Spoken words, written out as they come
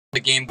The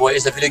Game Boy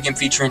is a video game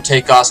featuring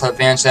takeoffs of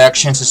advanced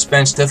action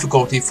suspense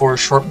difficulty for a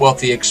short,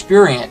 wealthy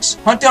experience.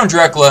 Hunt down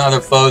Dracula and other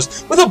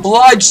foes with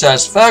obliged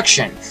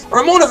satisfaction. A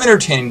remote of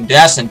entertaining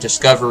nascent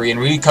discovery and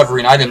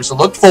recovering items to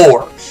look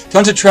for.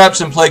 Tons of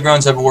traps and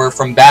playgrounds everywhere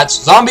from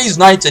bats, zombies,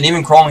 knights, and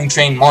even crawling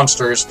train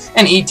monsters,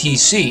 and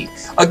etc.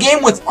 A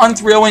game with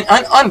unthrilling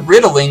and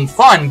unriddling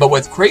fun, but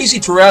with crazy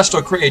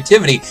terrestrial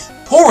creativity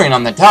pouring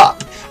on the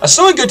top. A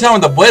stunning good time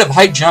with a blend of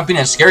height jumping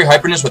and scary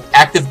hyperness with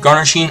active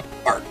garnishing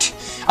art.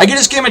 I give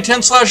this game a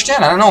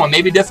 10/10. I don't know, it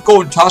may be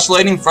difficult and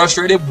oscillating,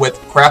 frustrated with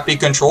crappy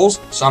controls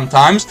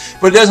sometimes,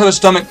 but it does have a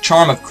stomach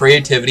charm of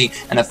creativity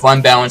and a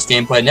fun balanced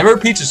gameplay. It never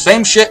repeats the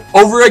same shit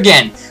over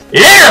again.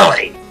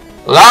 Literally!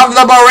 Love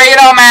the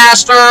Burrito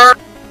Master!